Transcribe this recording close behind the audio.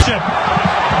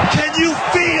celebration. Can you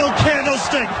feel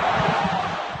Candlestick?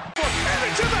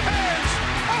 Into the hands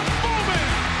of Bowman,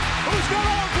 who's got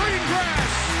all green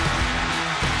grass.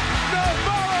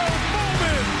 Navarro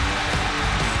Bowman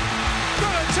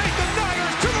gonna take the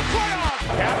Niners to the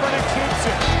playoffs. Kaepernick keeps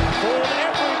it. Fooled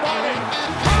everybody.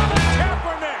 Colin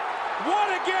Kaepernick. What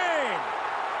a game.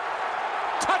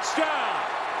 Touchdown.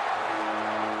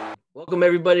 Welcome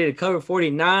everybody to Cover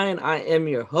 49. I am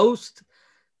your host,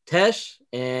 Tesh,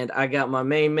 and I got my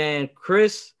main man,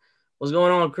 Chris. What's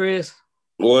going on, Chris?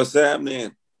 What's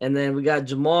happening? And then we got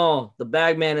Jamal, the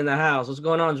bag man in the house. What's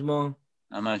going on, Jamal?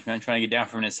 Not much, man. Trying to get down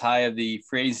from this high of the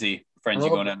crazy frenzy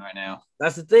going on right now.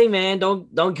 That's the thing, man.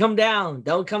 Don't come down.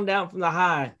 Don't come down from the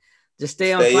high. Just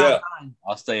stay on cloud nine.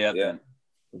 I'll stay up then.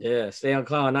 Yeah, stay on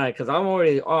cloud nine because I'm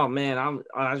already. Oh man,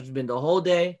 I've been the whole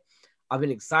day. I've been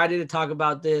excited to talk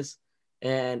about this,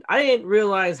 and I didn't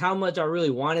realize how much I really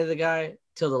wanted the guy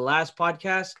till the last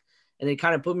podcast, and it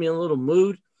kind of put me in a little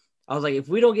mood. I was like, if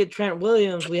we don't get Trent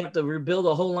Williams, we have to rebuild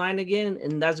a whole line again,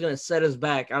 and that's going to set us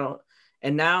back.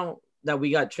 And now that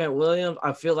we got Trent Williams,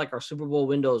 I feel like our Super Bowl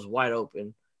window is wide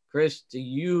open. Chris, do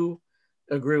you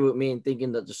agree with me in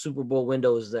thinking that the Super Bowl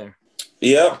window is there?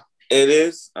 Yeah, it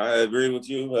is. I agree with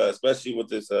you, especially with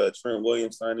this Trent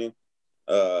Williams signing.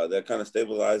 That kind of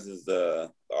stabilizes the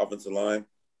offensive line.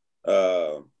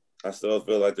 I still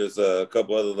feel like there's a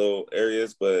couple other little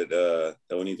areas, but that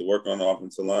we need to work on the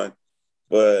offensive line.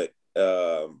 But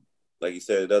like you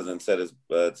said, it doesn't set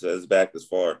us back as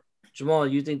far. Jamal,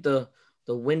 you think the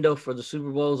window for the Super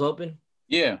Bowl is open?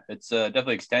 Yeah, it's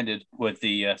definitely extended with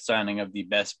the signing of the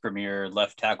best premier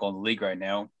left tackle in the league right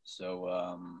now.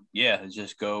 So, let's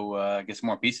just go get some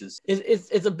more pieces.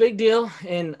 It's a big deal.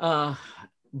 And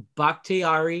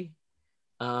Bakhtiari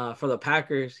for the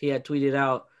Packers, he had tweeted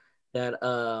out that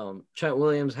Trent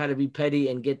Williams had to be petty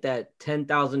and get that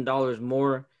 $10,000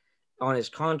 more on his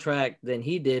contract than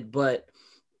he did. But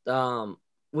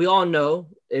we all know,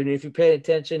 and if you pay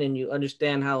attention and you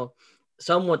understand how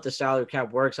somewhat the salary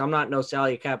cap works, I'm not no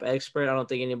salary cap expert. I don't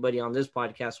think anybody on this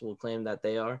podcast will claim that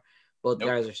they are. Both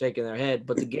guys are shaking their head.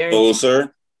 But the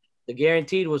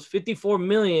guaranteed was $54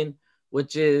 million,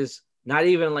 which is not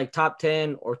even like top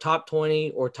 10 or top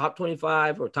 20 or top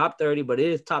 25 or top 30, but it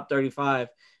is top 35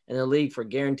 in the league for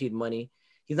guaranteed money.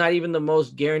 He's not even the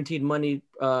most guaranteed money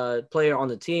player on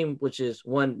the team, which is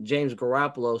one James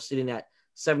Garoppolo sitting at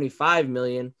 $75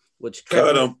 million, which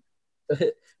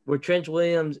where Trent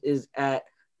Williams is at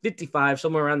 55,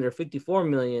 somewhere around there, $54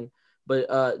 million.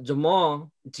 But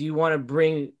Jamal, do you want to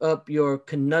bring up your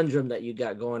conundrum that you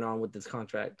got going on with this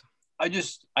contract? I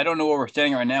don't know what we're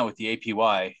saying right now with the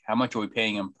APY. How much are we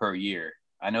paying him per year?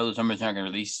 I know those numbers aren't going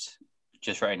to release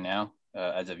just right now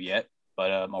as of yet.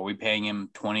 But are we paying him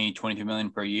 $22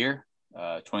 million per year,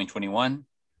 2021?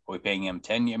 Are we paying him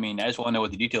 10? I mean, I just want to know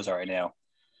what the details are right now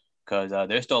because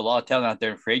there's still a lot of talent out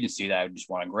there in free agency that I just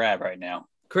want to grab right now.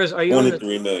 Chris, are you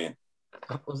 $23 million?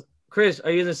 Chris, are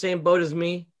you in the same boat as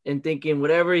me and thinking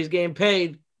whatever he's getting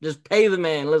paid, just pay the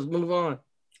man? Let's move on.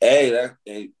 Hey,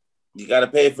 you got to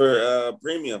pay for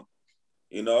premium.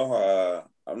 You know,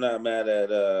 I'm not mad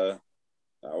at. I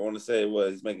want to say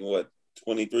he's making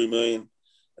 $23 million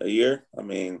a year. I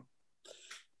mean,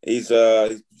 he's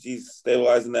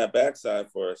stabilizing that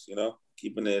backside for us, you know,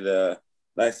 keeping it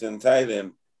nice and tight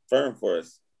and firm for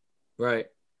us. Right.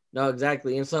 No,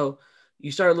 exactly. And so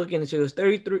you start looking into his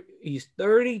 33. He's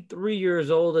 33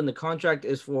 years old, and the contract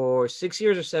is for 6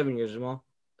 years or 7 years, Jamal?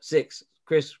 6.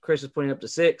 Chris is pointing up to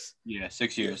 6. Yeah,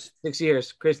 6 years. 6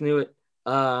 years. Chris knew it.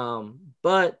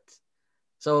 But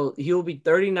so he'll be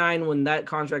 39 when that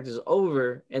contract is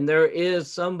over. And there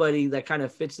is somebody that kind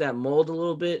of fits that mold a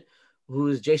little bit, who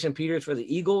is Jason Peters for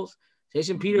the Eagles.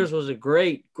 Jason Peters was a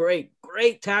great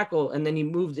tackle, and then he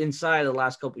moved inside the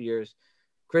last couple of years.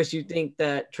 Chris, you think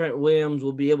that Trent Williams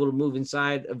will be able to move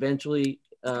inside eventually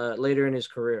later in his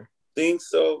career? Think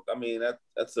so. I mean,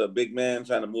 that's a big man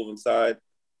trying to move inside.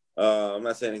 I'm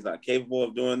not saying he's not capable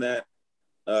of doing that,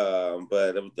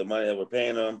 but the money that we're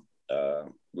paying him,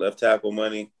 left tackle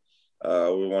money, I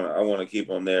want to keep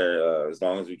him there as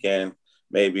long as we can.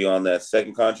 Maybe on that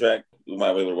second contract, we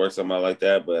might be able to work something out like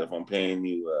that. But if I'm paying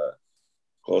you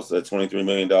close to $23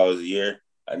 million a year,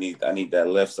 I need that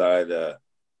left side,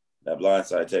 that blind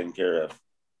side taken care of.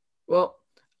 Well,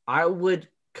 I would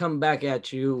come back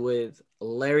at you with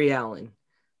Larry Allen.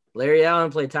 Larry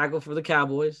Allen played tackle for the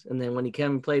Cowboys, and then when he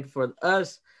came and played for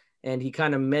us, and he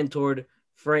kind of mentored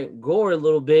Frank Gore a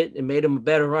little bit and made him a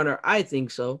better runner, I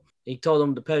think so. He told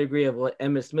him the pedigree of what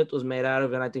Emmitt Smith was made out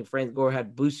of, and I think Frank Gore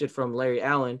had boosted from Larry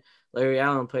Allen. Larry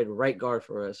Allen played right guard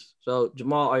for us. So,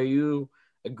 Jamal, are you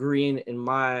agreeing in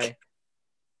my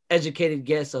educated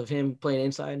guess of him playing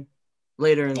inside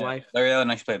later in life. Larry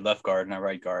Allen actually played left guard, not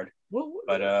right guard.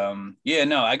 But I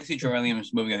can see Trent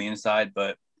Williams moving on the inside,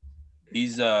 but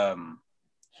he's a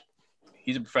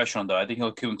professional though. I think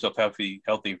he'll keep himself healthy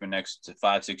for the next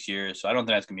 5-6 years. So I don't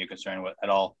think that's gonna be a concern at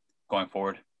all going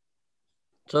forward.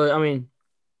 So I mean,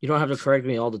 you don't have to correct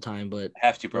me all the time, but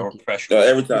have to, bro. We're professional.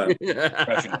 Every time.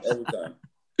 Every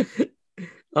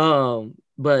time.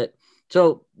 But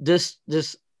so this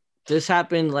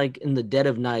happened like in the dead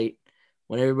of night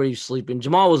when everybody's sleeping.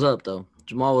 Jamal was up though.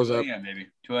 Jamal was up. 2 a.m. maybe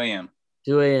 2 a.m.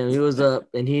 2 a.m. He was up,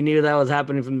 and he knew that was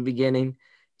happening from the beginning.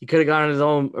 He could have gone on his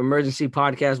own emergency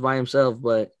podcast by himself,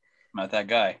 but not that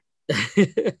guy.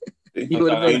 he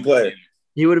would have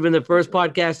been the first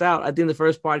podcast out. I think the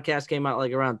first podcast came out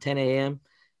like around 10 a.m.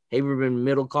 Haberman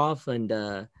Middlecoff,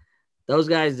 and those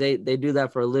guys they do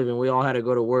that for a living. We all had to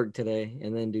go to work today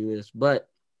and then do this, but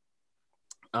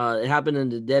it happened in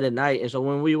the dead of night. And so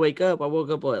when we wake up, I woke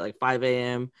up at like 5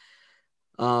 a.m.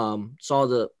 Saw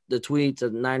the tweets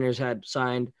that the Niners had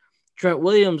signed Trent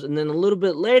Williams, and then a little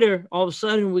bit later, all of a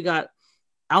sudden we got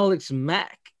Alex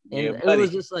Mack, and it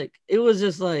was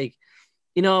just like,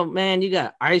 you know, man, you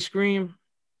got ice cream,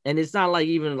 and it's not like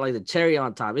even like the cherry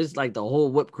on top; it's like the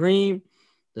whole whipped cream,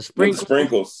 the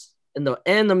sprinkles, and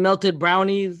the melted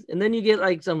brownies, and then you get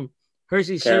like some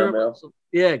Hershey syrup,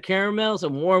 caramel,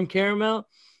 some warm caramel.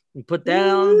 You put that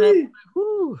on that.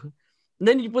 And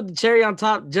then you put the cherry on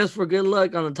top just for good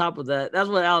luck on the top of that. That's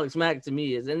what Alex Mack to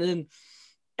me is. And then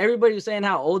everybody was saying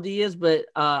how old he is, but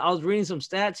I was reading some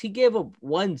stats. He gave up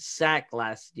 1 sack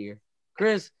last year.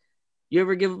 Chris, you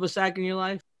ever give up a sack in your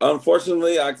life?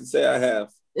 Unfortunately, I can say I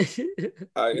have.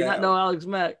 You're not no Alex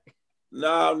Mack.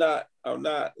 No, I'm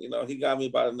not. You know, he got me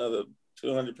about another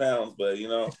 200 pounds, but, you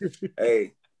know,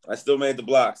 hey, I still made the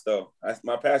blocks, though.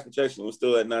 My pass protection was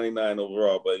still at 99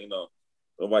 overall, but, you know,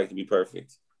 nobody can be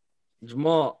perfect.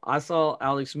 Jamal, I saw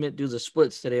Alex Smith do the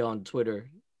splits today on Twitter.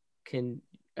 Did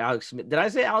I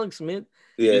say Alex Smith?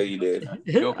 Yeah, you did.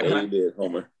 You did,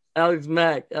 Homer. Alex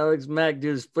Mack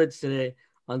do the splits today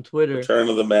on Twitter. Return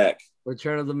of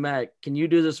the Mac. Can you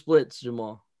do the splits,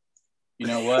 Jamal? You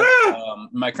know what?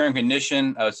 My current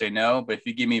condition, I would say no. But if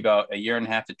you give me about a year and a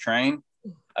half to train,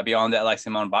 I'd be on that like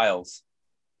Simone Biles.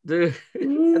 Dude, I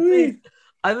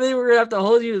think we're gonna have to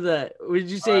hold you to that. Would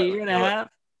you say a year and a half?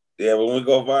 Yeah, when we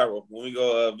go viral, when we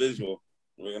go visual,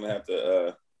 we're gonna have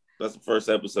to. That's the first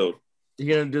episode.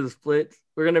 You're gonna do the splits.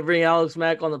 We're gonna bring Alex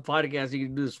Mack on the podcast. You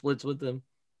can do the splits with him.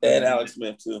 And Alex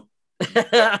Smith too.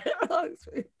 Alex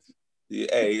Smith. Yeah,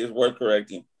 hey, it's worth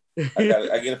correcting. I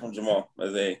get it from Jamal. I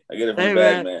get it from the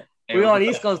bag, man. We're on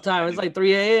East Coast time. It's like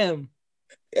 3 a.m.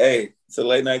 Hey, it's a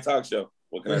late night talk show.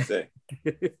 What can I say?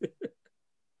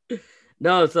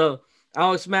 No, so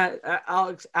Alex Mack,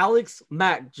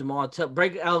 Jamal,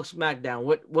 break Alex Mack down.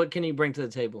 What can he bring to the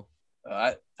table?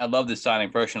 I love this signing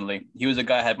personally. He was a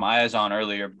guy I had my eyes on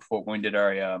earlier before when we did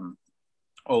our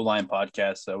O-line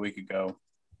podcast a week ago.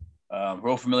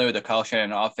 Real familiar with the Kyle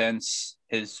Shanahan offense.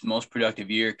 His most productive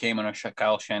year came under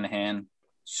Kyle Shanahan.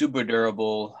 Super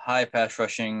durable, high pass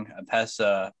rushing, pass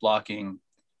blocking,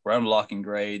 run blocking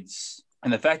grades.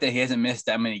 And the fact that he hasn't missed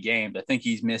that many games, I think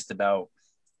he's missed about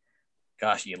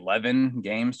 11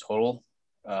 games total,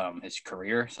 his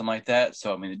career, something like that.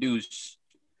 So, I mean, the dude's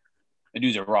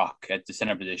a rock at the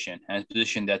center position, and a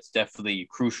position that's definitely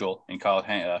crucial in Kyle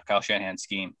Shanahan's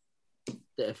scheme.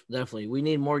 Definitely. We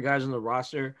need more guys on the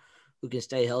roster who can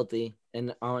stay healthy,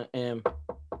 and I am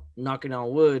knocking on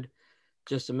wood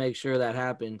just to make sure that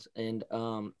happens. And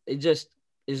it's just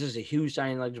a huge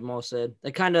signing, like Jamal said.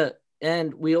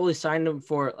 And we only signed him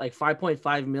for like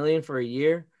 $5.5 million for a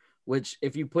year, which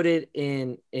if you put it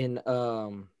in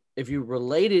if you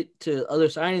relate it to other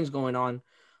signings going on,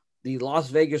 the Las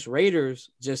Vegas Raiders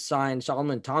just signed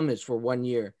Solomon Thomas for 1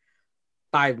 year,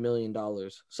 $5 million.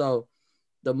 So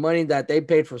the money that they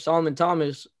paid for Solomon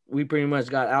Thomas, we pretty much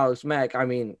got Alex Mack. I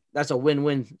mean, that's a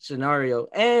win-win scenario.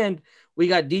 And we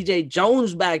got DJ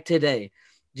Jones back today.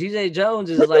 DJ Jones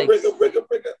is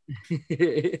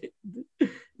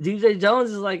DJ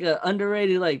Jones is like an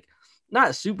underrated, like not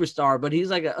a superstar, but he's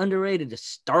like an underrated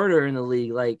starter in the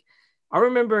league. Like I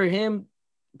remember him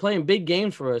playing big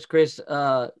games for us. Chris,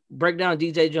 break down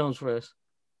DJ Jones for us.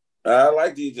 I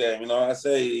like DJ. You know, I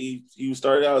say he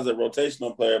started out as a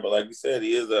rotational player, but like you said,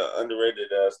 he is an underrated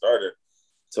starter.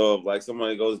 So if like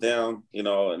somebody goes down, you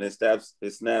know, and his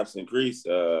snaps increase,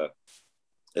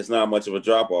 it's not much of a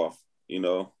drop off. You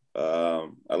know,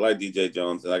 I like DJ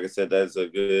Jones, and like I said, that's a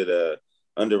good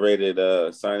underrated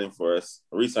re-signing for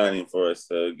us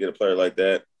to get a player like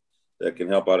that can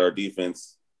help out our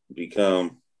defense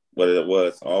become what it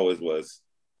always was,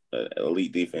 an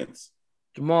elite defense.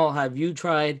 Jamal, have you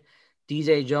tried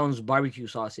DJ Jones barbecue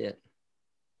sauce yet?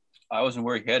 I wasn't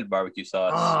aware he had barbecue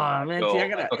sauce. Oh man, see, I I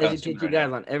gotta feel kind of educate stupid you right guys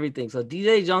now. on everything. So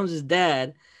DJ Jones's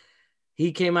dad,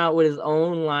 he came out with his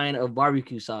own line of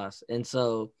barbecue sauce, and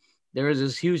so there was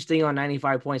this huge thing on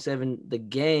 95.7 The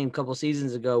Game a couple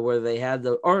seasons ago where they had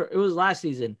or it was last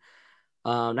season.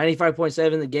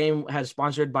 95.7 The Game had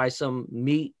sponsored by some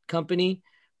meat company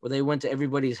where they went to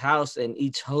everybody's house and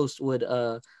each host would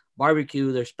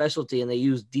barbecue their specialty, and they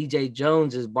used DJ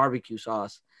Jones's barbecue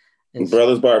sauce. And so,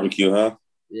 Brothers barbecue, huh?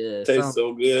 yeah, Tastes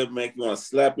so good, make you want to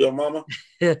slap your mama.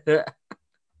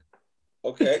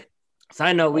 Okay.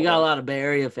 Side note, we All got a right. lot of Bay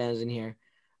Area fans in here.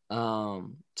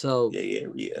 So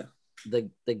Yeah.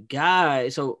 the guy,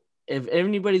 so if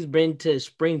anybody's been to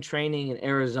spring training in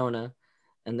Arizona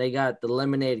and they got the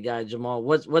lemonade guy, Jamal,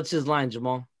 what's his line,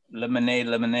 Jamal?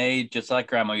 Lemonade, just like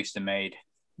Grandma used to made.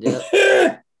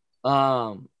 Yeah.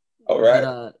 All But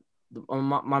right.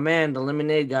 my man, the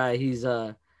lemonade guy, he's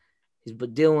been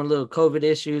dealing with little COVID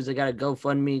issues. They got a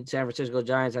GoFundMe. San Francisco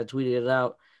Giants. I tweeted it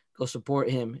out. Go support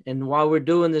him. And while we're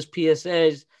doing this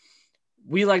PSAs,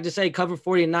 we like to say Cover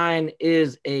 49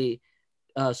 is a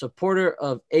supporter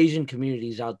of Asian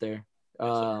communities out there.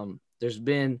 There's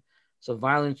been some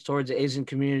violence towards the Asian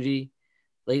community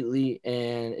lately,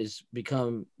 and it's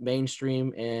become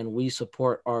mainstream, and we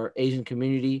support our Asian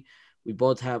community. We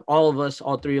both have,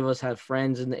 all three of us have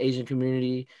friends in the Asian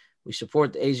community. We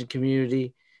support the Asian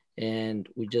community, and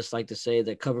we just like to say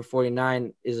that Cover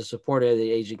 49 is a supporter of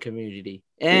the Asian community.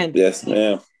 And Yes,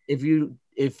 ma'am. if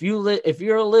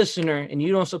you're a listener and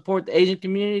you don't support the Asian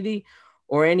community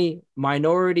or any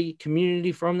minority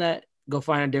community from that, go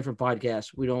find a different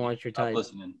podcast. We don't want your Stop type.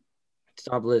 listening.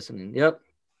 Stop listening. Yep.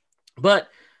 But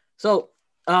so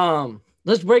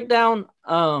let's break down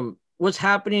what's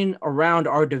happening around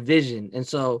our division. And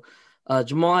so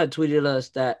Jamal had tweeted us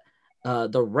that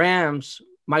the Rams,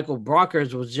 Michael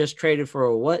Brockers, was just traded for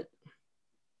a what?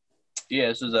 Yeah,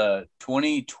 this is a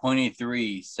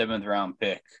 2023 7th round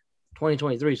pick.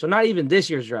 2023. So not even this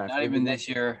year's draft. Not even this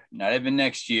year, not even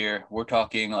next year. We're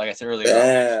talking, like I said earlier,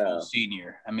 Damn. high school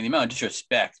senior. I mean, the amount of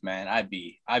disrespect, man. I'd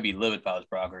be livid if I was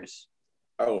Brockers.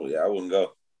 Oh yeah, I wouldn't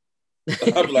go. You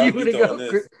I'm like, wouldn't doing go,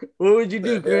 this. what would you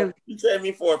do, Chris? You trade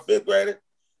me for a fifth grader?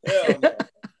 Hell no.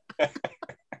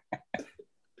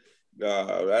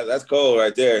 No, that's cold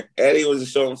right there. Eddie was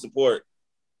just showing support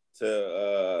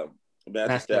to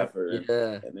Matthew Stafford,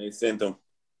 and they sent him.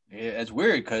 Yeah, it's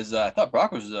weird because I thought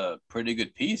Brockers was a pretty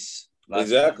good piece.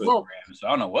 Exactly. Well, so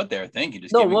I don't know what they were thinking.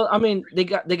 I mean, they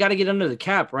got to get under the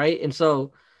cap, right? And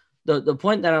so the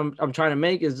point that I'm trying to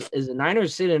make is the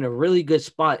Niners sit in a really good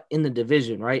spot in the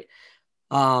division, right?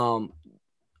 Let's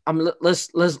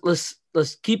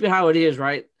keep it how it is,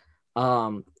 right?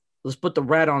 Let's put the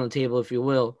rat on the table, if you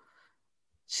will.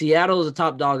 Seattle is a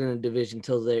top dog in the division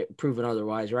until they're proven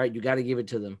otherwise, right? You got to give it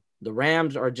to them. The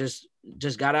Rams are just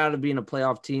got out of being a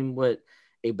playoff team with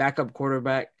a backup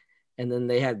quarterback, and then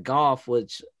they had Goff,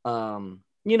 which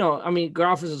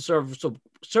Goff is a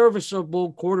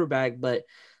serviceable quarterback, but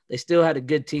they still had a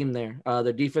good team there.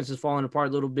 Their defense is falling apart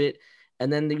a little bit.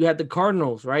 And then you had the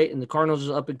Cardinals, right? And the Cardinals is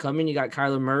up and coming. You got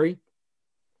Kyler Murray,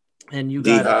 and you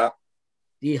got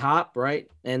D-Hop, right?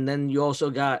 And then you also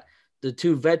got the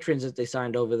two veterans that they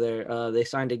signed over there. They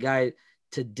signed a guy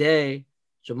today,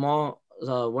 Jamal,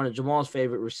 one of Jamal's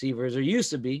favorite receivers, or used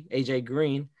to be, AJ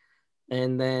Green.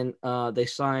 And then they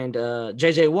signed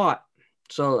JJ Watt.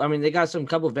 So, I mean, they got some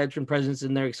couple veteran presence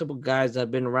in there, a couple guys that have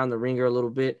been around the ringer a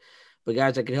little bit, but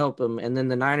guys that could help them. And then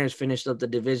the Niners finished up the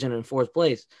division in fourth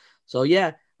place. So,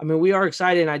 yeah, I mean, we are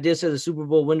excited. And I did say the Super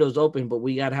Bowl window's open, but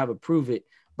we got to have it prove it.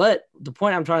 But the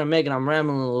point I'm trying to make, and I'm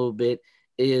rambling a little bit,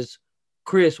 is,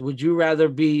 Chris, would you rather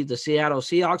be the Seattle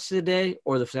Seahawks today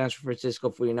or the San Francisco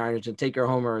 49ers and take your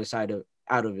homer side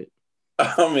out of it?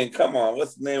 I mean, come on.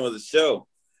 What's the name of the show?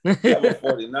 Cover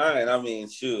 49. I mean,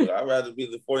 shoot, I'd rather be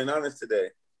the 49ers today.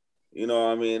 You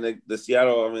know, I mean, the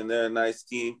Seattle, I mean, they're a nice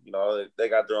team. You know, they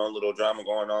got their own little drama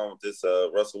going on with this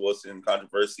Russell Wilson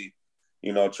controversy.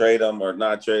 You know, trade them or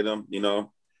not trade them. You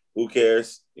know, who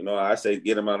cares? You know, I say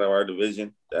get them out of our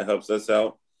division. That helps us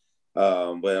out.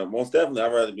 But most definitely,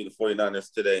 I'd rather be the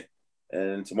 49ers today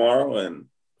and tomorrow and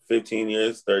 15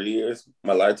 years, 30 years,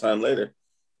 my lifetime later.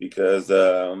 Because,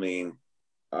 I mean,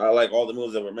 I like all the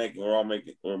moves that we're making.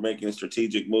 We're making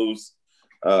strategic moves.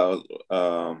 You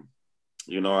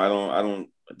know, I don't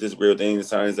disagree with any of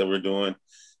the signings that we're doing.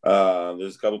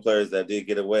 There's a couple players that did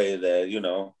get away that, you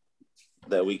know,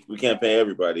 that we can't pay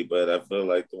everybody, but I feel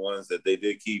like the ones that they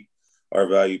did keep are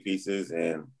value pieces,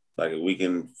 and like we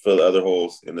can fill the other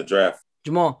holes in the draft.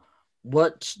 Jamal,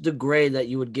 what's the grade that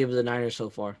you would give the Niners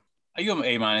so far? I give them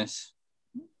A-.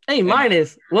 A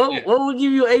minus. What would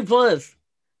give you A plus?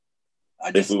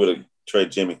 If we would have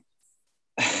traded Jimmy.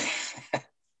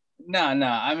 No.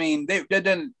 I mean, they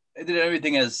did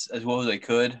everything as well as they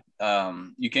could.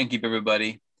 You can't keep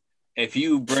everybody. If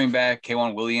you bring back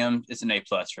K'Waun Williams, it's an A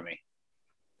plus for me.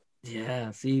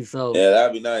 Yeah. See, so yeah,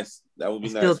 that'd be nice. That would be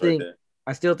nice right there.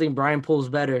 I still think Brian Poole's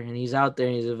better, and he's out there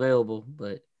and he's available.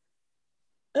 But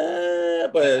I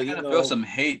gotta throw some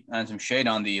hate and some shade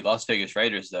on the Las Vegas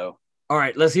Raiders, though. All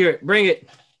right, let's hear it. Bring it.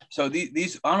 So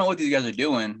these I don't know what these guys are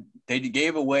doing. They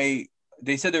gave away.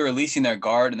 They said they're releasing their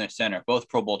guard and their center, both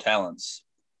Pro Bowl talents.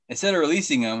 Instead of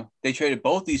releasing them, they traded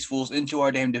both these fools into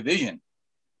our damn division.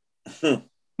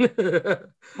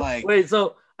 Like, wait,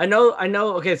 so I know.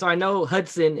 Okay, so I know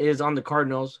Hudson is on the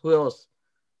Cardinals. Who else?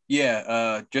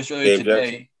 Yeah, just earlier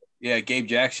today. Yeah, Gabe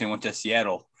Jackson went to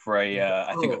Seattle for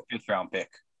I think a 5th round pick.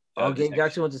 Gabe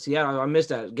Jackson went to Seattle. I missed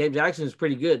that. Gabe Jackson is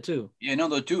pretty good too. Yeah, no,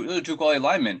 those are two quality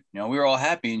linemen. You know, we were all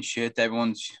happy and shit.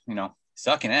 Everyone's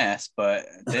sucking ass, but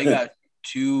they got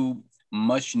 2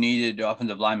 much needed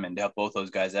offensive linemen to help both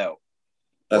those guys out.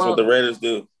 That's what the Raiders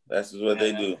do. That's what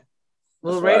they do.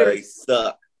 Well, the Raiders they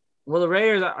suck. Well, the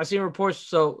Raiders, I seen reports.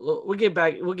 So we'll get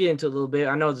into it a little bit.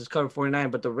 I know it's cover 49,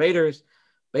 but the Raiders,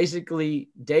 basically,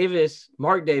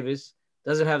 Mark Davis,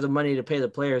 doesn't have the money to pay the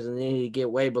players, and they need to get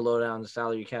way below that on the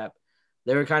salary cap.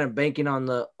 They were kind of banking on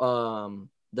the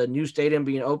new stadium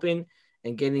being open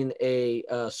and getting a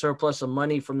surplus of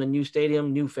money from the new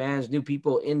stadium, new fans, new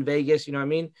people in Vegas. You know what I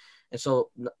mean? And so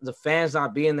the fans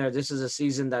not being there, this is a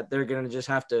season that they're going to just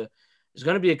have to. It's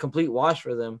going to be a complete wash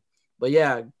for them. But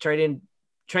yeah, trading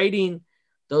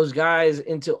those guys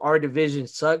into our division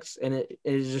sucks, and it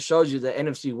just shows you the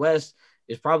NFC West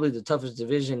is probably the toughest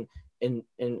division in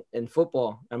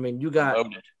football. I mean, you got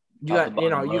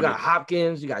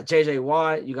Hopkins, you got JJ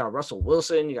Watt, you got Russell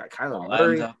Wilson, you got Kyler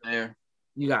Murray out there,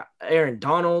 you got Aaron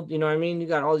Donald. You know what I mean? You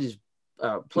got all these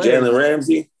players.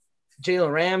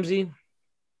 Jalen Ramsey.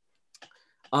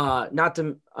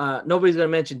 Nobody's gonna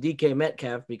mention DK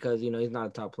Metcalf because he's not a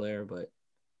top player, but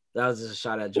that was just a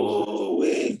shot at Joe.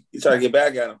 You try to get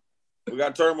back at him. We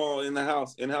got turmoil in the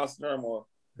house. In-house turmoil.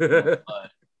 Let it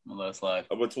slide.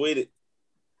 I'm gonna tweet it.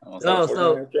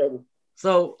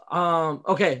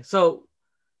 Okay. So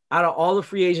out of all the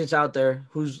free agents out there,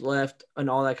 who's left and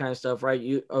all that kind of stuff, right?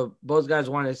 Both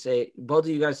of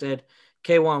you guys said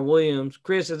K'Waun Williams.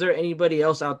 Chris, is there anybody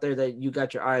else out there that you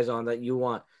got your eyes on that you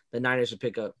want the Niners to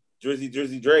pick up?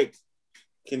 Drizzy Drake,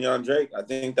 Kenyon Drake. I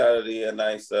think that would be a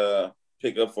nice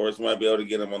pickup for us. We might be able to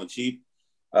get him on the cheap.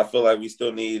 I feel like we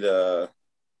still need I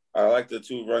like the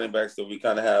 2 running backs that we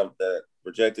kind of have that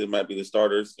projected might be the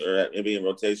starters or maybe in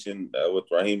rotation with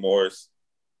Raheem Morris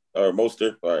or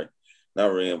Mostert. Sorry,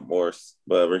 not Raheem Morris,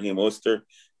 but Raheem Mostert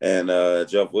and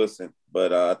Jeff Wilson.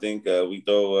 But I think we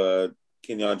throw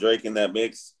Kenyon Drake in that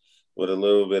mix with a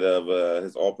little bit of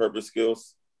his all-purpose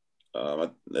skills. I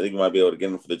think we might be able to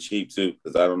get him for the cheap too,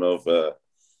 because I don't know if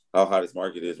how hot his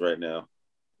market is right now.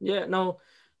 Yeah, no,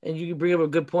 and you can bring up a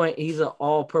good point. He's an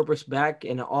all-purpose back,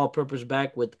 and an all-purpose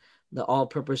back with the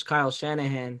all-purpose Kyle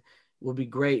Shanahan would be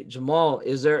great. Jamal,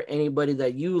 is there anybody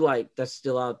that you like that's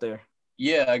still out there?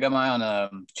 Yeah, I got my eye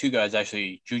on 2 guys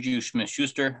actually. Juju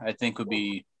Smith-Schuster, I think would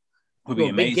be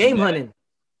amazing. Big game hunting.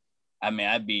 I mean,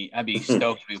 I'd be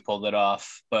stoked if we pulled it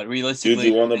off. But realistically,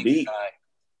 Juju on the beat.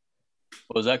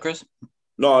 What was that, Chris?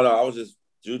 No, I was just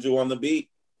Juju on the beat.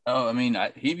 Oh, I mean,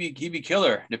 he'd be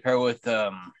killer to pair with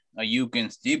Ayuk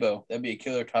against Debo. That'd be a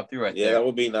killer top 3 right there. Yeah, that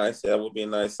would be nice. That would be a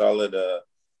nice solid.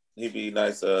 He'd be a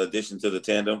nice addition to the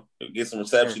tandem. Get some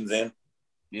receptions in.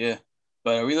 Yeah,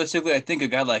 but realistically, I think a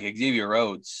guy like Xavier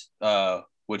Rhodes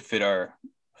would fit us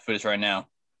right now.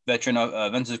 Veteran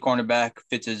offensive cornerback,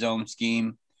 fits his own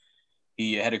scheme.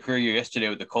 He had a career year yesterday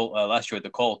with the last year with the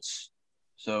Colts.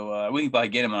 So we can probably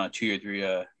get him on a 2 or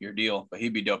 3 year deal, but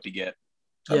he'd be dope to get.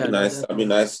 That'd be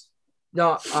nice.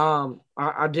 No,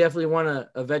 I definitely want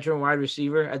a veteran wide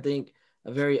receiver. I think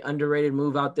a very underrated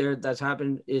move out there that's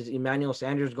happened is Emmanuel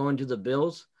Sanders going to the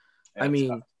Bills. I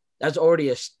mean, that's already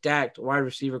a stacked wide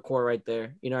receiver core right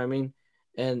there. You know what I mean?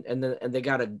 And they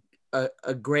got a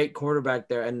great quarterback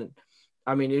there. And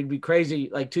I mean, it'd be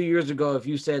crazy. Like 2 years ago, if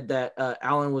you said that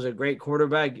Allen was a great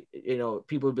quarterback,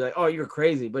 people would be like, "Oh, you're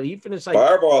crazy." But he finished like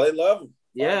Fireball. They love him.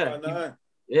 Yeah.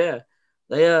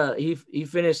 He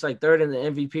finished like 3rd in the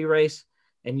MVP race,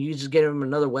 and you just get him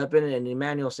another weapon. And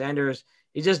Emmanuel Sanders,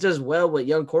 he just does well with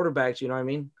young quarterbacks. You know what I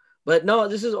mean? But no,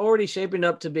 this is already shaping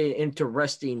up to be an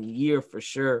interesting year for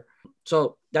sure.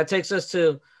 So that takes us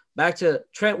back to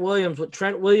Trent Williams. With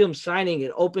Trent Williams signing,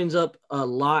 it opens up a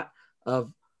lot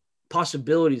of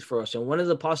possibilities for us. And one of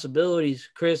the possibilities,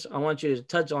 Chris, I want you to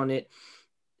touch on it,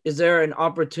 is there an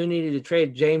opportunity to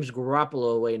trade James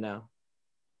Garoppolo away now?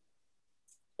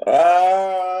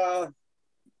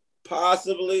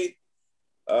 Possibly.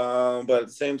 But at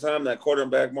the same time, that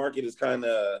quarterback market is kind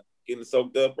of getting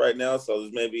soaked up right now. So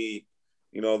there's maybe,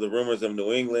 the rumors of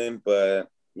New England. But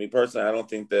me personally, I don't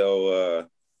think they'll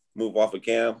move off of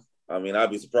Cam. I mean,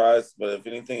 I'd be surprised. But if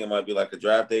anything, it might be like a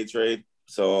draft day trade.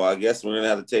 So I guess we're gonna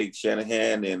have to take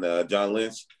Shanahan and John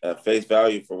Lynch at face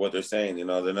value for what they're saying. They're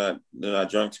not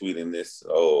drunk tweeting this.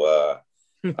 So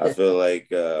I feel like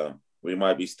we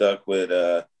might be stuck with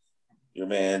your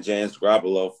man James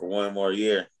Garoppolo for one more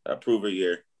year, a prover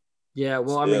year. Yeah,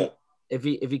 well, I mean, if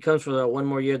he comes for one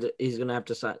more year, he's gonna have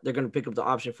to sign. They're gonna pick up the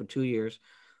option for 2 years,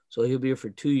 so he'll be here for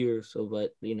 2 years. So,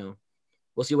 but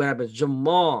we'll see what happens.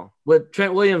 Jamal, with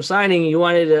Trent Williams signing, you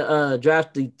wanted to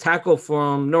draft the tackle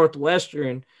from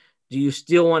Northwestern. Do you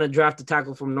still want to draft the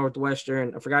tackle from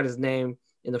Northwestern? I forgot his name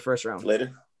in the first round.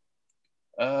 Slater.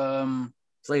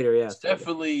 Slater, yeah. It's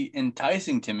definitely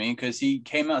enticing to me because he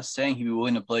came out saying he'd be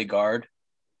willing to play guard.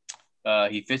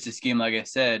 He fits the scheme, like I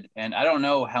said, and I don't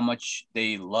know how much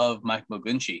they love Mike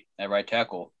McGlinchey at right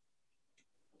tackle.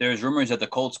 There's rumors that the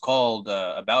Colts called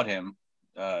about him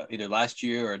either last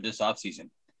year or this offseason.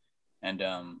 And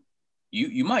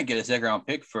you might get a second-round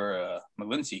pick for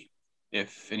McGlinchey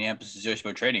if Indianapolis is serious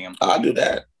about trading him. I'll do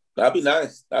that. That'd be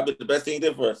nice. That'd be the best thing he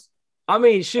did for us. I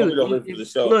mean, shoot. Look,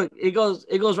 it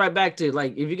goes right back to,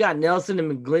 like, if you got Nelson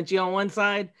and McGlinchey on one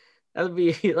side, that would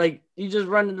be like you just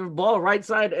running the ball right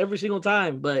side every single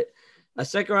time. But a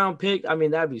second-round pick, I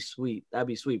mean, that'd be sweet. That'd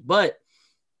be sweet. But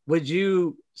would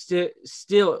you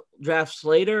still draft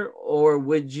Slater, or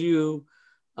would you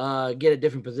get a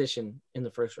different position in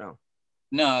the first round?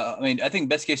 No, I mean, I think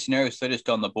best case scenario is Slater's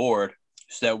still on the board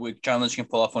so that John Lynch can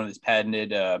pull off one of his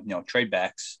patented, trade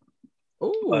backs.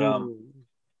 Ooh. But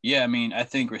yeah, I mean, I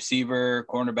think receiver,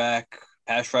 cornerback,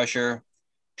 pass rusher,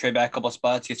 trade back a couple of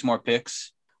spots, get some more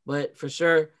picks. But for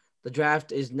sure, the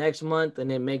draft is next month,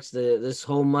 and it makes this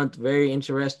whole month very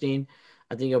interesting.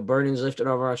 I think a burden's lifted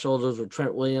over our shoulders with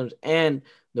Trent Williams and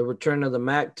the return of the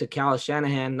Mac to Kyle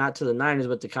Shanahan, not to the Niners,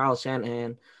 but to Kyle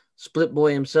Shanahan. Split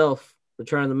boy himself,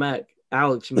 return of the Mac,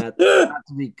 Alex Smith, not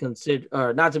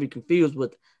to be confused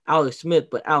with Alex Smith,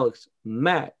 but Alex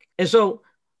Mack. And so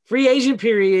free agent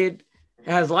period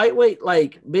has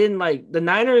been the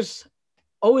Niners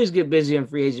always get busy in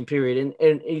free agent period,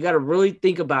 and you got to really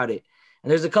think about it.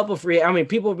 And there's a couple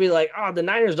people will be like, oh, the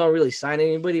Niners don't really sign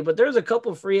anybody, but there's a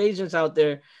couple free agents out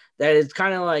there that is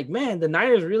kind of like, man, the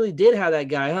Niners really did have that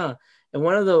guy, huh? And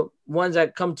one of the ones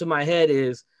that come to my head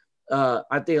is,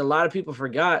 I think a lot of people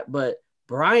forgot, but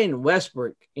Brian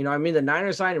Westbrook. The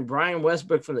Niners signed Brian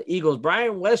Westbrook from the Eagles.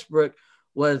 Brian Westbrook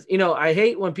was, I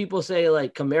hate when people say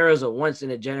like Kamara's a once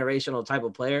in a generational type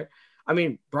of player. I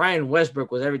mean, Brian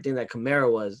Westbrook was everything that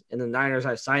Kamara was, and the Niners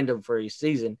have signed him for a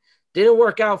season. Didn't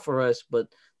work out for us, but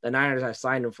the Niners have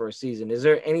signed him for a season. Is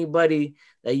there anybody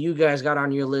that you guys got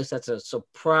on your list that's a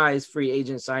surprise free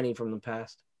agent signing from the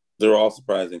past? They're all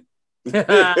surprising. Good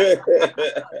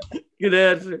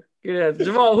answer.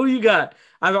 Jamal, who you got?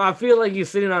 I feel like you're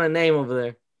sitting on a name over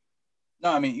there.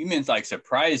 No, I mean, you mean like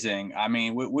surprising. I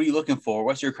mean, what are you looking for?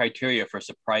 What's your criteria for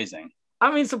surprising?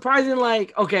 I mean, surprising,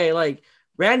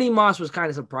 Randy Moss was kind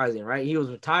of surprising, right? He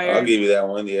was retired. I'll give you that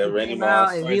one. Yeah, Randy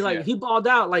Moss. And he balled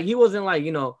out. He wasn't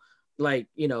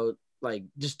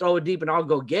just throw it deep and I'll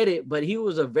go get it. But he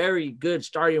was a very good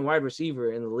starting wide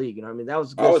receiver in the league. That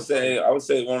was good. I would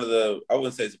say one of the, I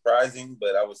wouldn't say surprising,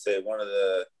 but I would say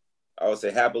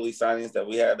happily signings that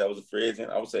we had that was a free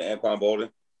agent. I would say Anquan Bolden.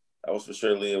 That was for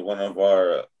surely one of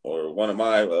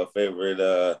my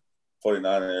favorite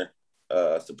 49er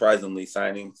surprisingly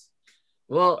signings.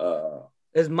 Well,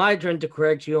 it's my turn to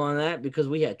correct you on that because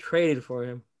we had traded for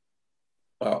him.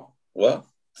 Wow. Well,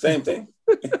 same thing.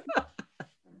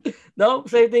 No,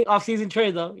 same thing. Off-season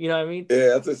trade, though. You know what I mean? Yeah,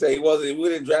 that's to say we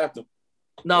didn't draft him.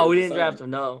 No, we didn't draft him.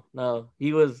 No.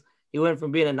 He went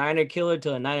from being a Niner killer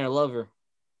to a Niner lover.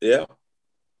 Yeah,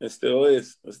 it still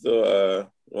is. It's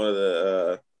still one of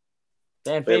the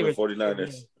favorite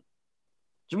 49ers.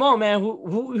 Jamal, man,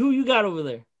 who you got over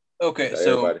there? Okay,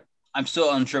 so everybody. I'm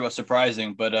still unsure about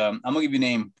surprising, but I'm going to give you a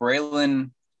name,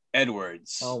 Braylon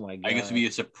Edwards. Oh, my God. I guess would be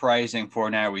a surprising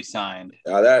 49er we signed.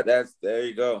 That's there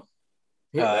you go.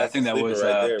 I think that was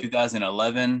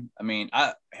 2011. I mean,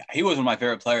 he was one of my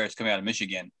favorite players coming out of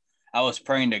Michigan. I was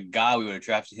praying to God we would have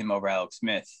drafted him over Alex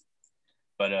Smith.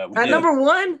 But at number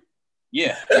one?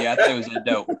 Yeah, I thought it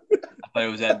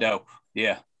was that dope.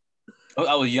 Yeah.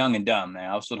 I was young and dumb, man.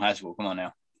 I was still in high school. Come on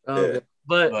now. Yeah.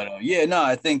 But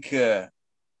I think I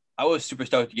was super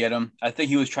stoked to get him. I think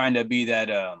he was trying to be that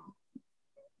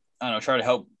I don't know, try to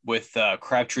help with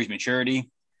Crabtree's maturity,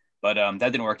 but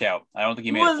that didn't work out. I don't think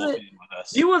he made a full season with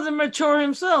us. He wasn't mature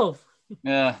himself.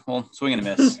 Yeah, well, swing and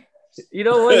a miss. You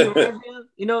know what he reminds me of?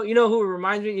 You know who it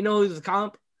reminds me? You know who's the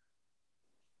comp?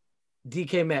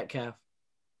 DK Metcalf.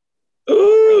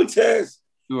 Ooh, Tess.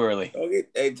 Too early. Okay.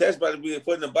 Hey, Tess about to be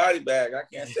putting the body bag. I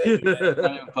can't say it, man.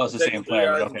 Not even close to the same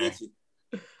player, but okay.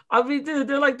 I mean, dude,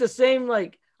 they're like the same.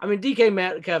 Like, I mean, DK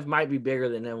Metcalf might be bigger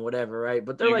than him, whatever, right?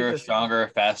 But they're bigger, like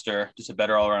stronger, faster, just a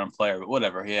better all-around player. But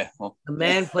whatever, yeah. Well, the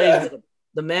man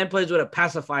plays with a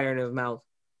pacifier in his mouth.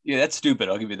 Yeah, that's stupid.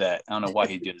 I'll give you that. I don't know why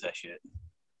he does that shit.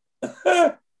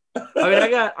 I mean, I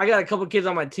got a couple kids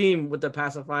on my team with the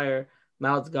pacifier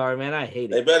mouth guard. Man, I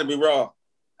hate it. They better be raw.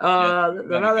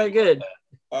 They're not that good.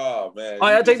 Oh man. Oh,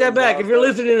 I take that back. If you're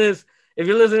listening to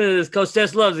this, Coach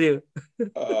Tess loves you.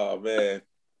 Oh man,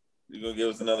 you gonna give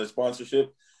us another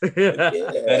sponsorship? Cut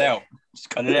that out. Just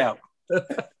cut it out.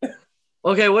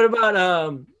 Okay, what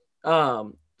about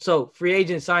so free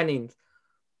agent signings?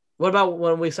 What about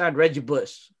when we signed Reggie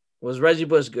Bush? Was Reggie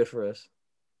Bush good for us?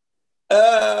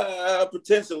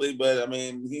 Potentially, but I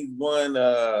mean, he's one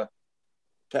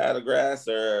pad of grass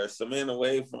or cement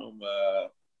away from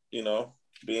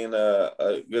being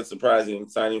a good surprising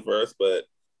signing for us. But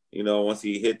once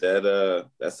he hit that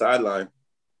sideline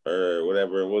or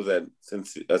whatever, what was that,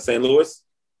 since St. Louis?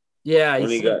 Yeah, when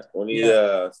he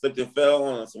slipped and fell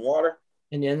on some water,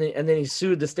 and then he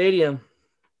sued the stadium,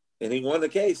 and he won the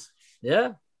case.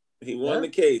 Yeah, he won the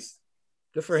case.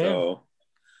 Good for him.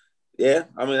 Yeah,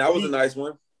 I mean, that was a nice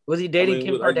one. Was he dating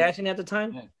Kim Kardashian at the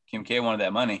time? Yeah, Kim K wanted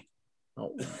that money.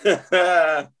 Oh.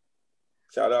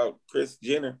 Shout out Kris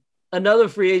Jenner. Another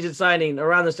free agent signing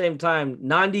around the same time,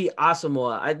 Nnamdi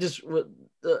Asomugha.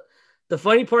 The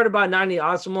funny part about Nnamdi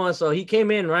Asomugha, so he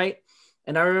came in, right?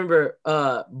 And I remember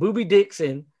Boobie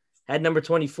Dixon had number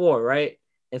 24, right?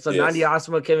 And so Nnamdi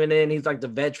Asomugha coming in, he's like the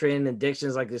veteran, and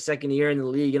Dixon's like the second year in the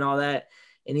league and all that.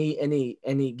 And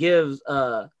he gives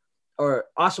or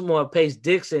Asomugha pays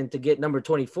Dixon to get number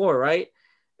 24, right?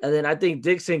 And then I think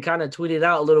Dixon kind of tweeted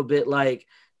out a little bit like,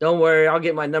 "Don't worry, I'll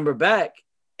get my number back."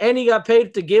 And he got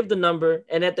paid to give the number.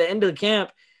 And at the end of the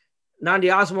camp,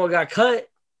 Nnamdi Asomugha got cut,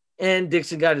 and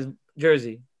Dixon got his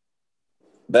jersey.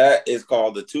 That is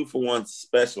called the 2-for-1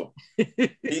 special.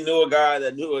 He knew a guy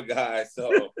that knew a guy,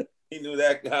 so he knew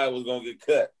that guy was going to get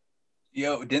cut.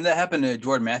 Yo, didn't that happen to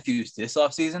Jordan Matthews this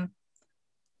offseason?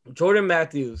 Jordan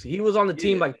Matthews, he was on the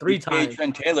team like 3 times.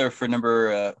 Trent Taylor for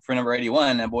number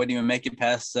 81. That boy didn't even make it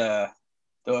past the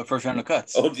first round of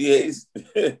cuts. OGAs.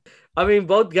 I mean,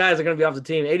 both guys are going to be off the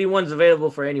team. 81's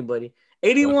available for anybody.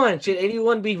 81, should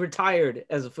 81 be retired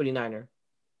as a 49er?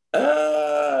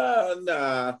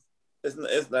 Nah.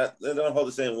 It's not. They don't hold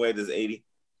the same weight as 80.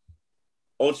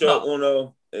 Ocho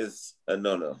Uno is a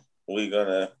no. We're going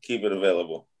to keep it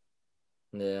available.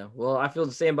 Yeah. Well, I feel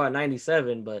the same about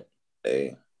 97, but.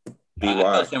 Hey. I feel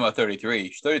the same about 33.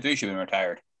 33 should be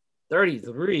retired.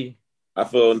 33? I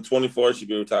feel 24 should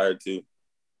be retired too.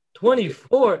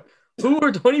 24? Who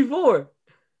were 24?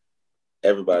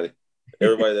 Everybody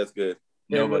that's good.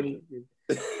 Nobody.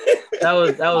 That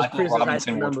was Chris's Robinson high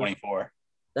school number. 24.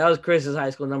 That was Chris's high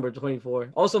school number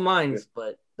 24. Also mine's,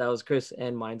 but that was Chris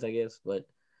and mine's, I guess. But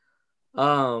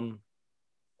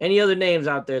any other names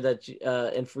out there that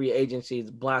in free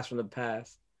agencies blast from the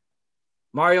past?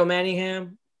 Mario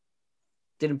Manningham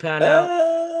didn't pan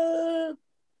out.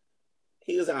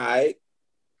 He was all right.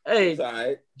 Hey,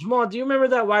 Jamal, do you remember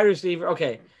that wide receiver?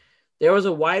 Okay, there was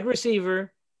a wide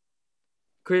receiver,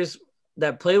 Chris,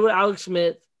 that played with Alex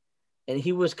Smith, and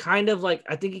he was kind of like,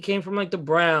 I think he came from like the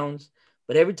Browns,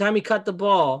 but every time he cut the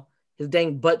ball, his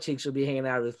dang butt cheeks would be hanging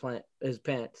out of his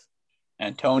pants.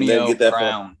 Antonio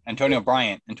Bryant. Antonio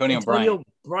Bryant.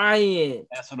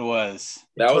 That's what it was.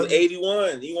 That was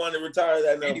 81. You wanted to retire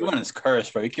that number. 81 is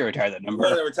cursed, bro. You can't retire that number. You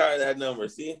want to retire that number.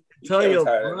 See? Antonio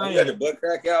Bryant. You had the butt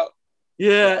crack out.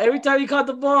 Yeah, every time he caught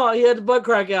the ball, he had the butt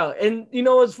crack out. And you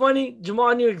know what's funny?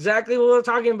 Jamal knew exactly what we were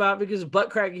talking about because butt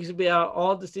crack used to be out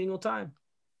all the single time.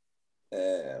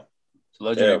 Yeah. It's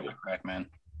legendary butt crack, man.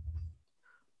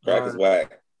 Crack is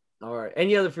whack. All right.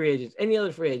 Any other free agents,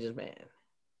 man?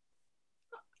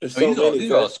 These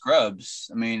are all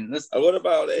scrubs. I mean, what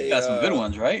about got some good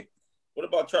ones, right? What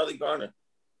about Charlie Garner?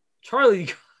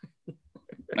 He's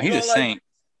a saint.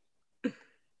 You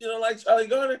don't like Charlie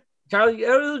Garner? Charlie, it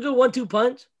was a good 1-2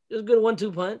 punch. It was a good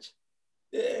 1-2 punch.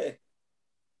 Yeah.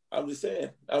 I'm just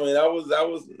saying. I mean, that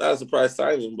was not a surprise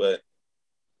signing, but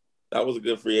that was a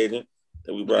good free agent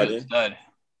that we brought in. Stud.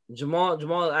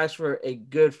 Jamal asked for a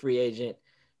good free agent,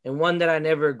 and one that I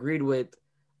never agreed with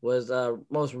was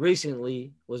most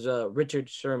recently was Richard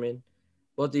Sherman.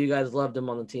 Both of you guys loved him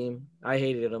on the team. I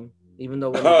hated him, even though.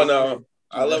 When Oh no,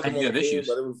 I loved him I on the have team, issues.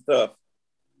 but it was tough.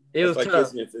 It was That's like tough.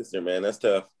 kissing your sister, man. That's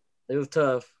tough. It was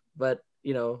tough, but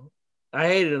I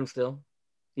hated him still,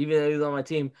 even though he was on my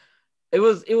team. It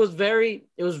was very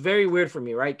weird for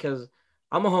me, right? Because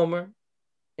I'm a homer,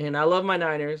 and I love my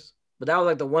Niners, but that was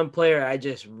like the one player I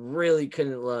just really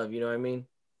couldn't love. You know what I mean?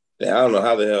 Yeah, I don't know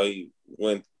how the hell he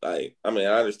went. Like, I mean,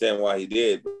 I understand why he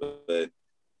did, but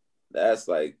that's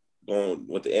like going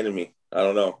with the enemy. I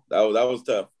don't know. That was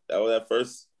tough. That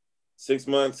first 6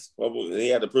 months. He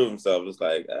had to prove himself. It's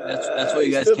like That's why you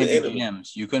he's guys still can't the be enemy.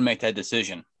 GMs. You couldn't make that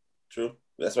decision. True.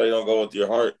 That's why you don't go with your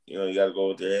heart. You got to go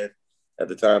with your head. At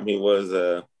the time, he was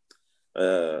a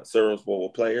serviceable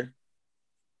player,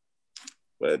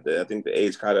 but I think the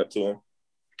age caught up to him.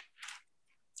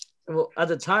 Well, at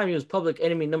the time, he was public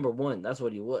enemy number 1. That's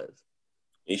what he was.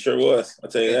 He sure was. I'll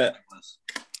tell you that.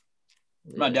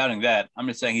 I'm not doubting that. I'm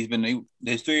just saying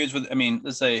his 3 years with. I mean,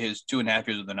 let's say his 2.5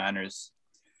 years with the Niners.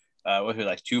 What was it,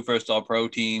 like 2 first All-Pro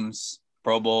teams,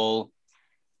 Pro Bowl,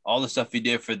 all the stuff he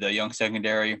did for the young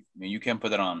secondary. I mean, you can't put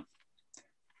that on.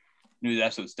 He was an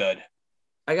absolute stud.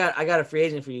 I got a free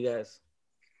agent for you guys.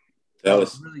 Tell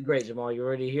us. Really great, Jamal. You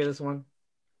ready to hear this one?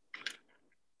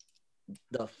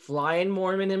 The flying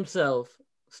Mormon himself,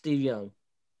 Steve Young.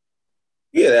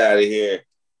 Get out of here.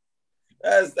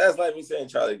 That's like me saying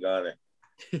Charlie Garner.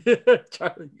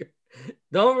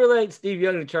 Don't relate Steve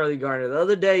Young to Charlie Garner. The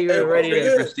other day you were ready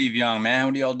good. For Steve Young, man.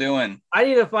 What are y'all doing? I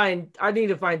need to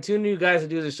find 2 new guys to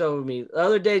do the show with me. The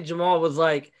other day Jamal was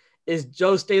like, "Is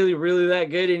Joe Staley really that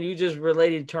good?" And you just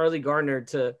related Charlie Garner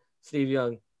to Steve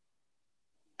Young.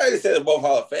 I just said they're both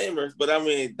Hall of Famers, but I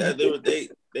mean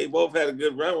they both had a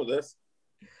good run with us.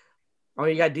 Oh,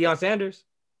 you got Deion Sanders.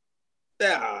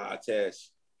 Tesh.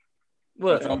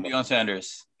 What? From Deion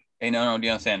Sanders. Ain't no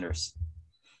Deion Sanders.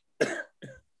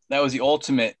 That was the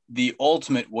ultimate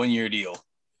 1-year deal.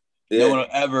 Yeah. No one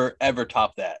will ever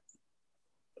top that.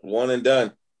 One and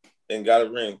done, and got a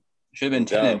ring. Should have been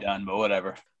 10 and done, but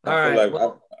whatever. I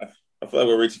feel like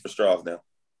we're reaching for straws now.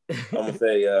 I'm gonna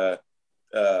say,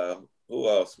 who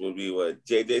else would be what?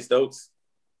 JJ Stokes.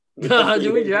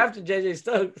 Do we drafted JJ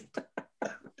Stokes?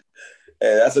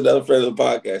 Hey, that's another friend of the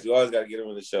podcast. You always got to get him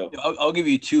on the show. I'll give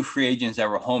you 2 free agents that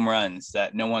were home runs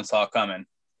that no one saw coming.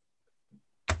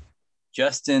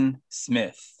 Justin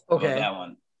Smith. Okay. That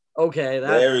one. Okay.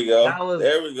 There we go. That was,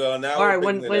 there we go. Now all right.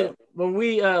 When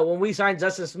we signed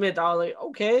Justin Smith, I was like,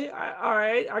 okay, all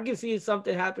right, I can see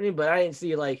something happening, but I didn't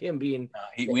see like him being.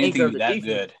 We didn't think he was that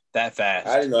good, that fast.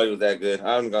 I didn't know he was that good.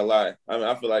 I'm not gonna lie. I mean,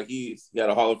 I feel like he got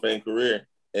a Hall of Fame career,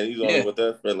 and he's only with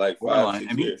us for like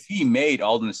 5-6 years. He made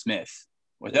Aldon Smith.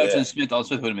 Without Aldon Smith, Aldon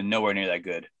Smith would have been nowhere near that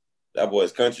good. That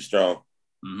boy's country strong.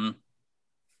 Mm-hmm.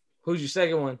 Who's your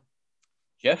second one?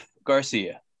 Jeff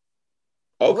Garcia.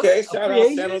 Okay, shout out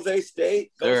San Jose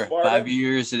State. Sure, 5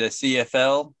 years at the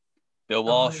CFL. Bill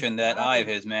Walsh and that eye of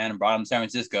his, man, brought him to San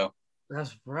Francisco.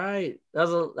 That's right. That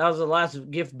was the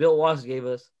last gift Bill Walsh gave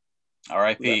us.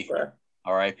 R.I.P. Right.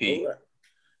 R.I.P.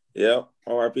 Yep.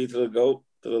 R.I.P. to the GOAT,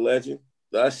 to the legend.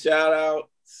 Let's shout out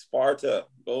Sparta.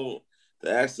 Go.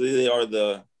 Actually, they are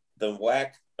the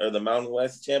WAC or the Mountain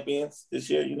West champions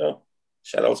this year.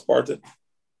 Shout out Sparta.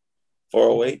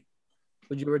 408.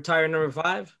 Would you retire number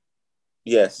 5?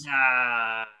 Yes.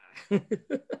 Nah.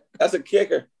 That's a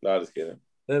kicker. No, just kidding.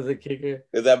 That's a kicker.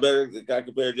 Is that better? Can I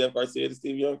compare Jeff Garcia to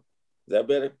Steve Young? Is that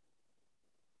better?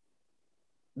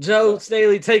 Joe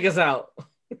Staley, take us out.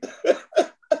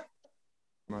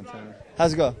 Montana.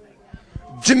 How's it go?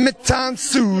 Jimmy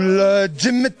Tonsula,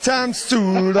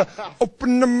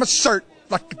 open up my shirt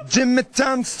like a Jimmy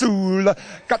Tonsula.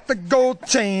 Got the gold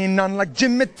chain on like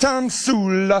Jimmy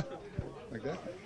Tonsula.